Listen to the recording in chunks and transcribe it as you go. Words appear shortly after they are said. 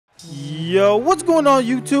Yo, what's going on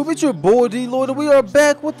YouTube? It's your boy DLloyd, and we are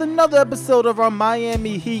back with another episode of our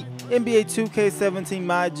Miami Heat NBA 2K17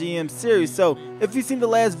 MyGM series. So, if you've seen the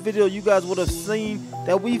last video, you guys would have seen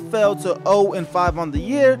that we fell to 0-5 on the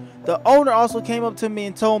year. The owner also came up to me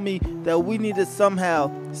and told me that we need to somehow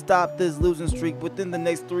stop this losing streak within the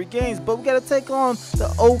next 3 games. But we got to take on the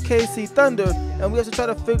OKC Thunder, and we have to try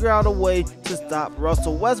to figure out a way to stop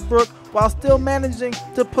Russell Westbrook while still managing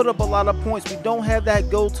to put up a lot of points. We don't have that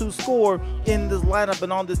go-to scorer in this lineup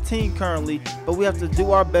and on this team currently, but we have to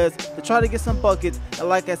do our best to try to get some buckets and,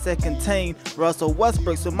 like I said, contain Russell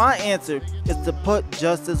Westbrook. So my answer is to put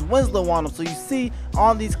Justice Winslow on him. So you see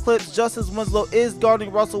on these clips, Justice Winslow is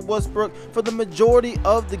guarding Russell Westbrook for the majority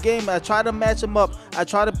of the game. I try to match him up. I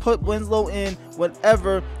try to put Winslow in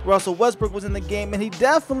whenever Russell Westbrook was in the game, and he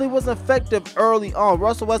definitely was effective early on.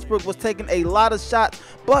 Russell Westbrook was taking a lot of shots,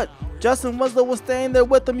 but Justin Winslow was staying there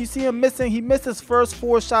with him. You see him missing. He missed his first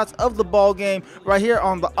 4 shots of the ball game right here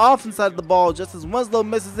on the offense side of the ball. Justice Winslow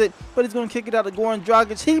misses it, but he's going to kick it out to Goran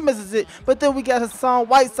Dragic. He misses it, but then we got Hassan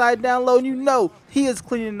Whiteside down low, and you know he is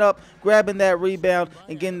cleaning up, grabbing that rebound,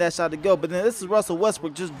 and getting that shot to go. But then this is Russell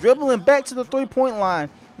Westbrook just dribbling back to the 3-point line,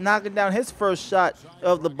 knocking down his first shot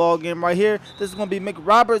of the ball game right here. This is going to be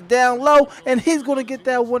McRoberts down low, and he's going to get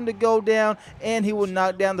that one to go down, and he will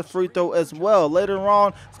knock down the free throw as well. Later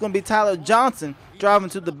on, it's going to be Tyler Johnson driving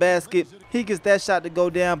to the basket. He gets that shot to go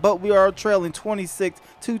down, but we are trailing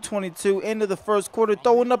 26-22 into the first quarter,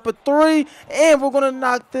 throwing up a 3, and we're going to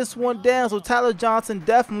knock this one down. So Tyler Johnson,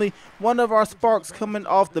 definitely one of our sparks coming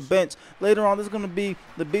off the bench. Later on, this is going to be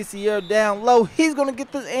the BCR down low. He's going to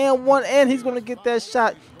get this and one, and he's going to get that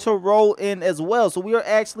shot to roll in as well. So we are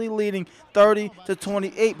actually leading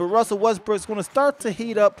 30-28, but Russell Westbrook is going to start to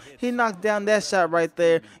heat up. He knocked down that shot right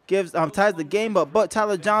there, ties the game up. But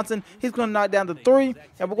Tyler Johnson, he's going to knock down the 3,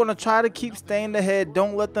 and we're going to try to keep staying ahead.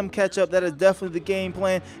 Don't let them catch up. That is definitely the game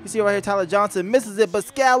plan. You see right here, Tyler Johnson misses it, but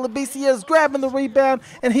Scal BCS is grabbing the rebound,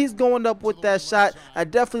 and he's going up with that shot. I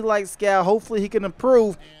definitely like Scal. Hopefully he can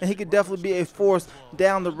improve, and he could definitely be a force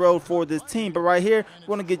down the road for this team. But right here, we're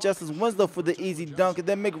going to get Justice Winslow for the easy dunk, and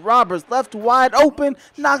then McRoberts left wide open,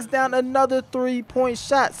 knocks down another 3-point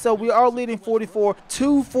shot. So we are leading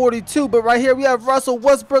 44-42. But right here, we have Russell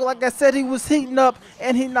Westbrook. Like I said, he was heating up,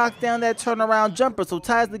 and he knocked down that turnaround jumper. So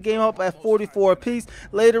ties the game up at 44 apiece.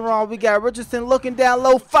 Later on, we got Richardson looking down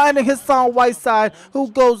low, finding Hassan Whiteside,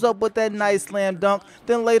 who goes up with that nice slam dunk.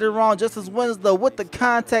 Then later on, Justice Winslow with the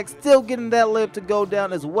contact, still getting that layup to go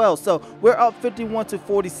down as well. So we're up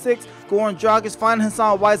 51-46. Goran Dragic finding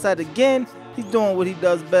Hassan Whiteside again. He's doing what he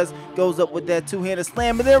does best, goes up with that 2-handed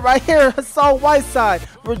slam. And then right here, Hassan Whiteside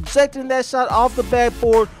rejecting that shot off the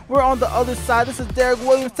backboard. We're on the other side. This is Derek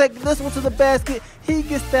Williams taking this one to the basket. He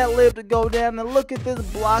gets that layup to go down. And look at this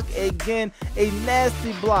block again, a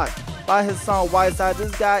nasty block by Hassan Whiteside.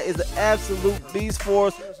 This guy is an absolute beast for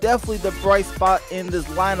us. Definitely the bright spot in this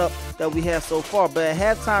lineup that we have so far. But at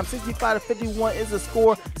halftime, 65-51 is the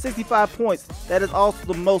score, 65 points. That is also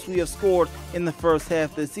the most we have scored in the first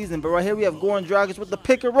half this season. But right here we have Goran Dragic with the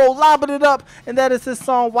pick and roll, lobbing it up, and that is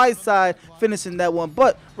Hassan Whiteside finishing that one.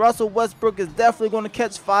 But Russell Westbrook is definitely going to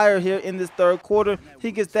catch fire here in this third quarter.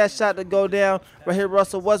 He gets that shot to go down. Right here,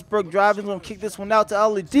 Russell Westbrook driving, going to kick this one out to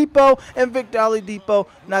Oladipo, and Victor Oladipo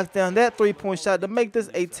knocks down that 3-point shot to make this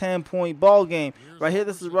a 10-point ball game. Right here,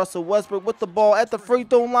 this is Russell Westbrook with the ball at the free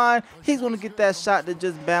throw line. He's going to get that shot to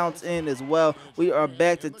just bounce in as well. We are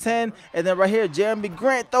back to 10. And then right here, Jeremy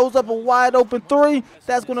Grant throws up a wide open 3.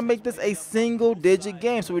 That's going to make this a single-digit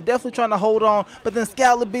game. So we're definitely trying to hold on. But then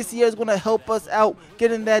Scal BCR is going to help us out,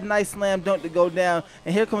 getting that nice slam dunk to go down.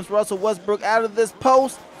 And here comes Russell Westbrook out of this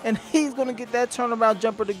post, and he's going to get that turnaround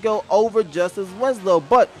jumper to go over Justice Winslow.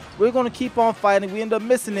 But we're going to keep on fighting. We end up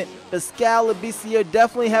missing it. But Scal BCR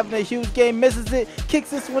definitely having a huge game. Misses it. Kicks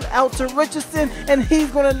this one out to Richardson, and he's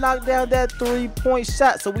going to knock down that 3-point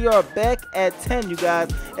shot. So we are back at 10, you guys.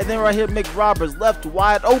 And then right here, McRoberts left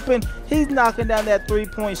wide open. He's knocking down that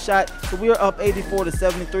 3-point shot. So we are up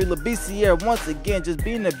 84-73. LaBCR once again just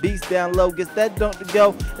being a beast down low. Gets that dunk to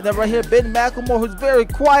go. And then right here, Ben McLemore, who's very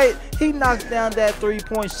quiet. He knocks down that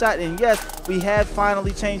 3-point shot. And yes, we have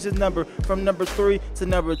finally changed his number from number 3 to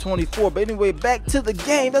number 24. But anyway, back to the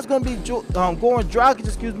game. That's going to be Goran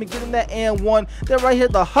Dragic, getting that and one. Then right here,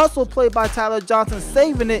 the hustle play by Tyler Johnson,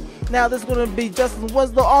 saving it. Now this is going to be Justice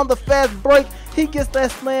Winslow on the fast break. He gets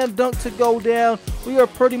that slam dunk to go down. We are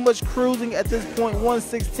pretty much cruising at this point,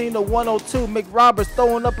 116-102. McRoberts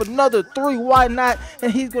throwing up another 3. Why not?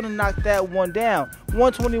 And he's going to knock that one down.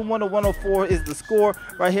 121 to 104 is the score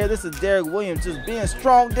right here. This is Derek Williams just being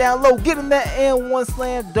strong down low, getting that and one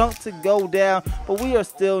slam dunk to go down. But we are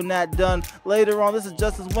still not done. Later on, this is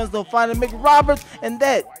Justice Winslow finding McRoberts, and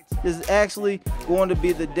that is actually going to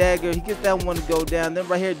be the dagger. He gets that one to go down. Then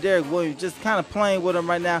right here, Derek Williams just kind of playing with him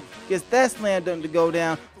right now. Gets that slam dunk to go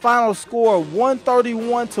down. Final score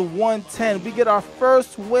 131 to 110. We get our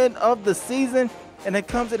first win of the season, and it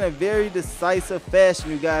comes in a very decisive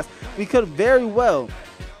fashion, you guys. We could very well,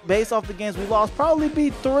 based off the games we lost, probably be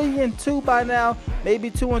 3-2 by now, maybe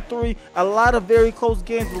 2-3. A lot of very close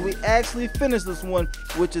games, but we actually finished this one,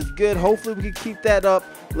 which is good. Hopefully we can keep that up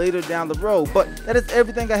later down the road. But that is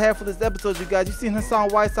everything I have for this episode, you guys. You seen Hassan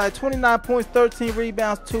Whiteside, 29 points, 13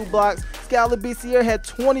 rebounds, 2 blocks. Skylar BCR had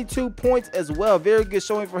 22 points as well. Very good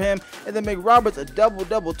showing for him. And then McRoberts, a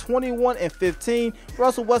double-double, 21 and 15.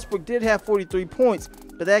 Russell Westbrook did have 43 points,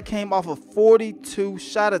 but that came off of 42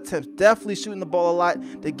 shot attempts. Definitely shooting the ball a lot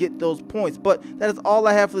to get those points. But that is all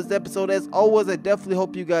I have for this episode. As always, I definitely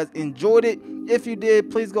hope you guys enjoyed it. If you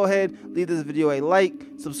did, please go ahead, leave this video a like,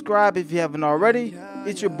 subscribe if you haven't already.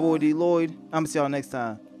 It's your boy DLloyd. I'm gonna see y'all next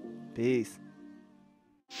time. Peace.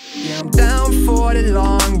 Yeah, I'm down for the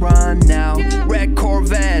long run now. Red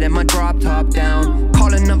Corvette and my drop top down.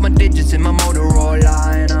 Calling up my digits in my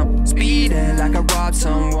Motorola, and I'm speeding like I robbed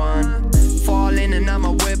someone. Falling and I'm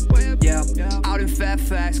a whip, yeah. Out in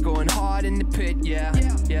Fairfax, going hard in the pit, yeah.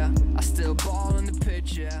 I still ball on the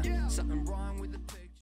pitch, yeah. Something